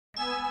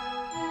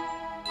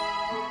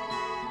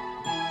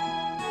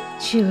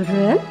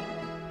Children,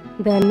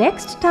 the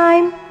next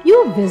time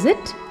you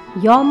visit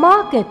your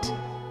market,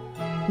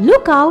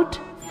 look out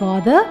for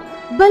the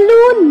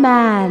balloon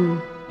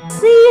man.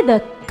 See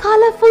the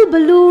colorful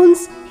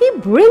balloons he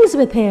brings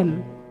with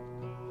him.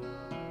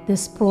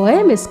 This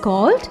poem is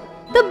called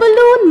The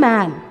Balloon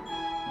Man.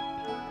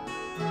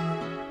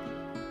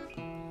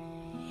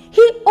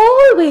 He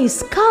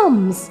always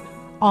comes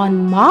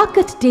on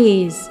market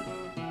days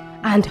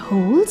and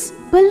holds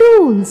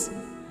balloons,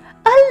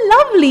 a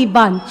lovely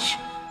bunch.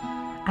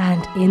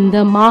 And in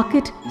the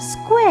market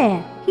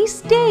square he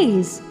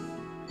stays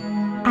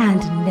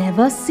and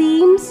never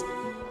seems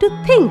to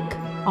think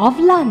of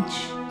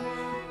lunch.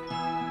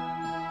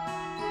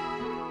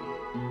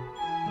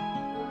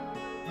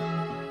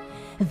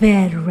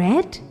 They're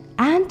red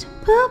and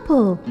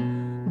purple,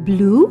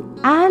 blue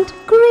and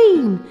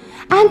green,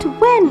 and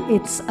when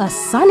it's a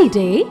sunny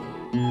day,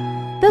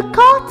 the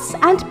carts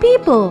and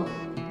people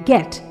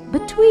get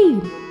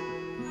between.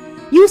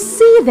 You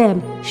see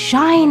them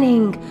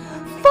shining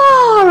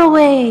far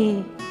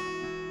away,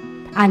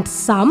 and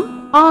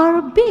some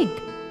are big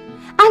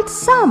and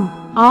some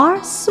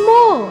are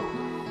small,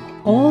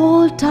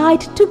 all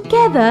tied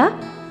together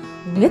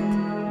with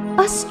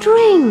a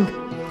string.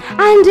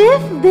 And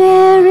if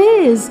there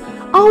is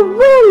a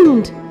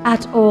wind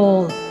at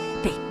all,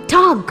 they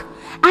tug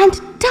and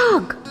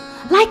tug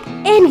like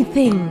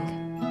anything.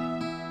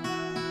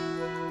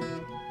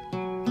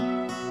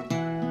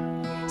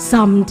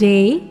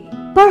 Someday,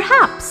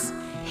 perhaps,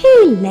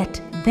 he'll let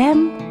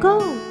them go,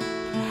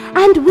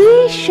 and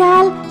we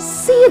shall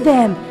see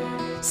them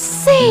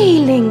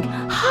sailing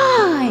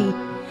high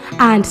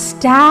and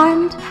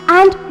stand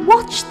and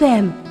watch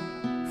them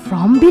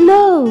from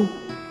below.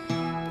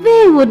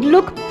 They would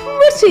look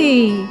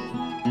pretty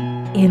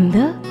in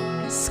the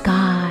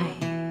sky.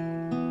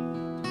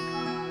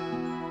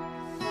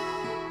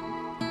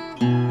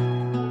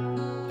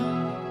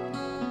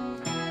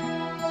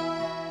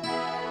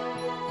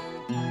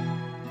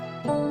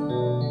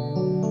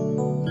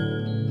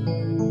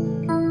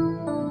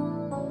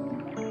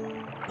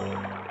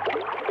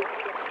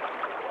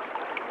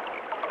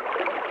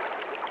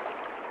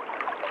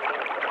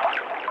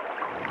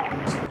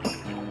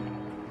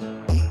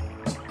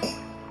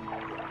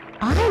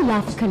 I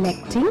love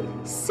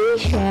collecting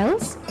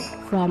seashells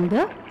from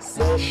the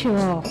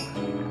seashore.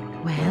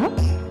 Well,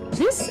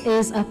 this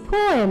is a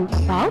poem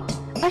about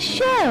a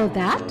shell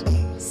that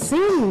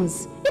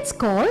sings. It's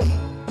called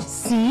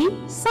Sea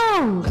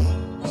Song.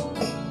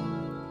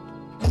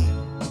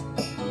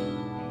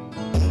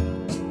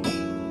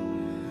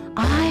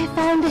 I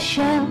found a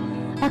shell,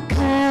 a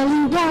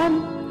curly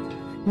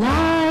one,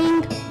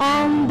 lying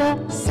on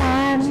the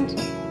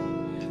sand.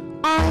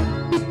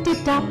 I picked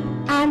it up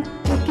and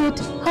took it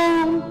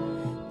home,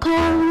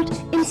 cold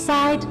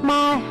inside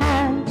my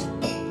hand.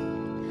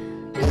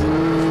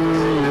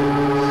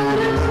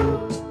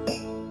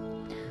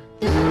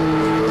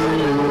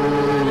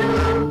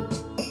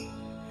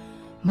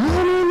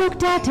 Mommy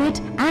looked at it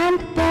and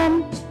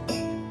then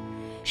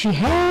she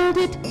held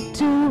it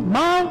to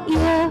my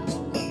ear,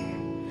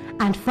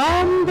 and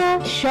from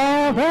the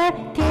shore there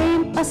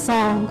came a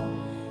song,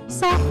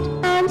 soft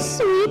and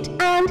sweet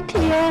and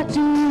clear.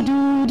 Do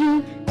do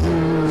do.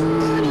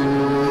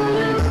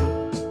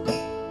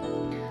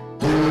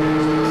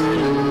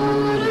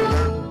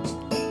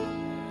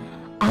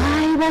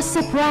 I was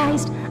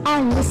surprised,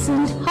 I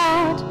listened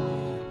hard,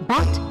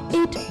 but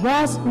it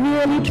was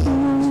really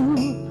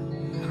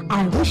true.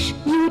 I wish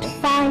you'd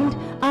find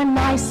a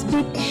nice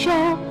big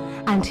shell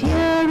and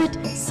hear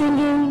it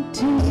singing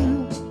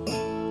too.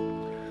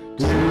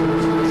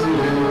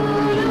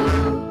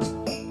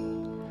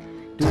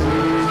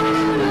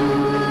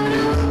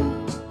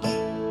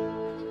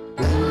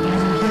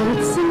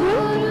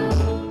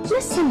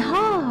 Listen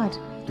hard.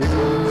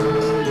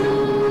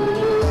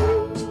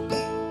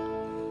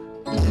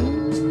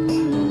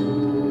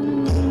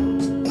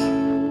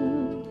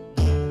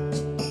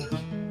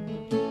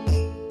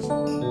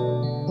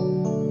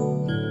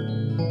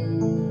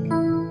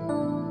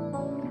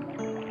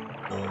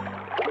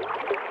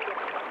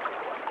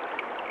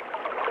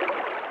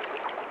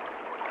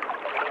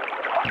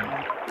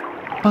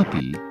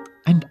 Puppy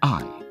and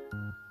I.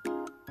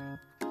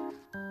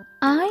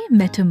 I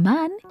met a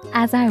man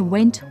as I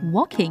went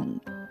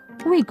walking.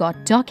 We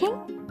got talking,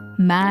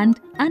 man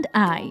and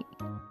I.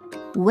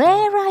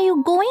 Where are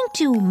you going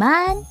to,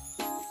 man?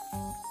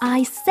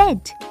 I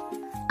said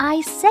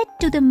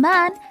to the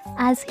man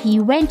as he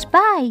went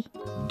by.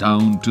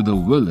 Down to the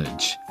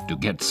village to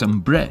get some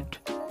bread.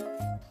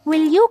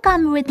 Will you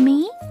come with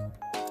me?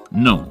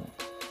 No,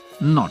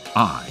 not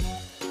I.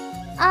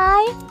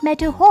 I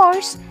met a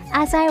horse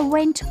as I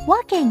went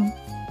walking.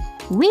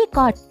 We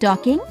got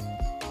talking,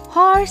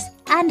 horse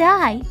and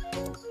I.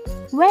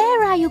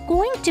 Where are you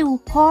going to,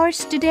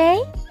 horse,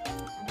 today?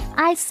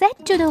 I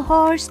said to the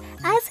horse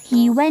as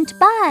he went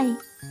by.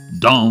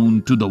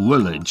 Down to the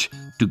village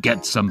to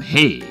get some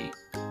hay.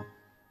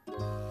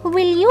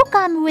 Will you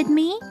come with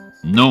me?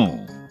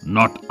 No,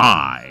 not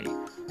I.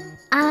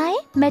 I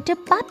met a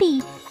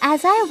puppy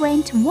as I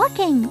went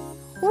walking.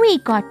 We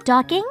got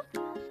talking,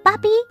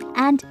 Puppy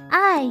and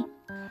I.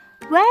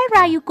 Where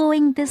are you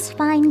going this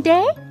fine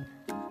day?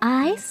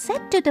 I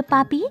said to the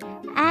puppy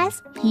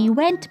as he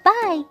went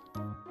by.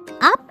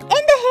 Up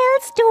in the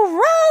hills to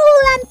roll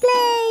and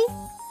play.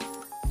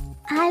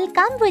 I'll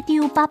come with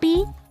you,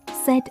 puppy,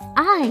 said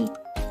I.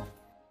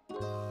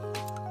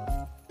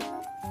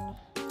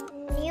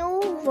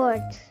 New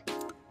words: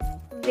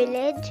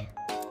 village,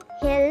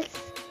 hills,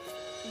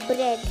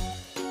 bread,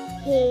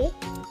 hay,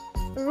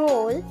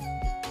 roll,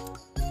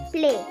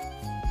 play.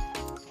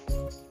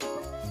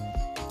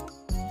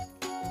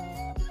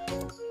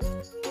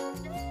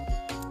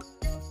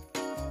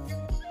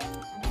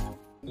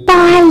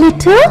 By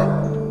little,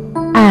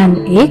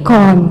 an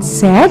acorn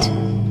said,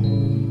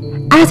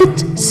 as it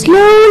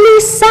slowly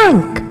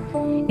sank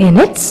in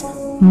its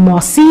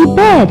mossy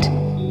bed.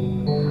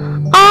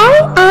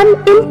 I am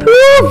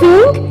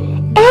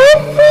improving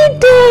every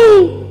day,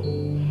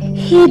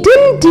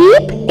 hidden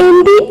deep in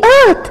the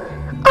earth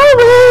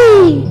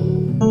away.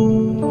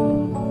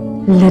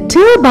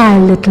 Little by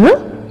little,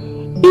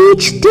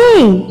 each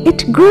day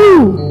it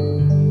grew.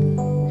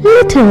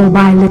 Little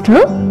by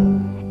little,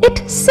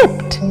 it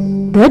sipped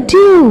the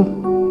dew.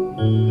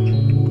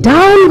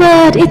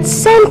 Downward it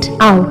sent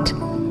out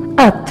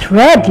a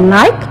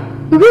thread-like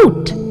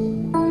root.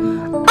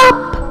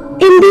 Up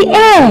in the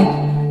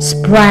air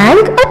sprang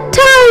a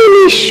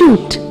tiny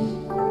shoot.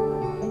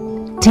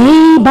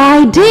 Day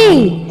by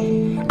day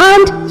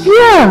and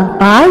year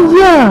by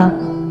year,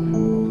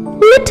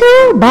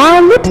 little by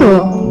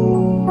little,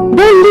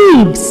 the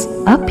leaves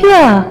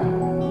appear,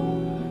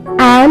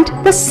 and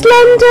the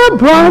slender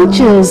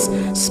branches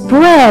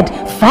spread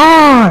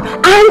far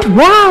and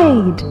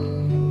wide,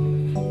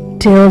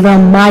 till the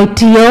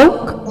mighty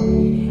oak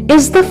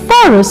is the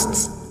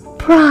forest's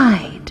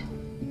pride.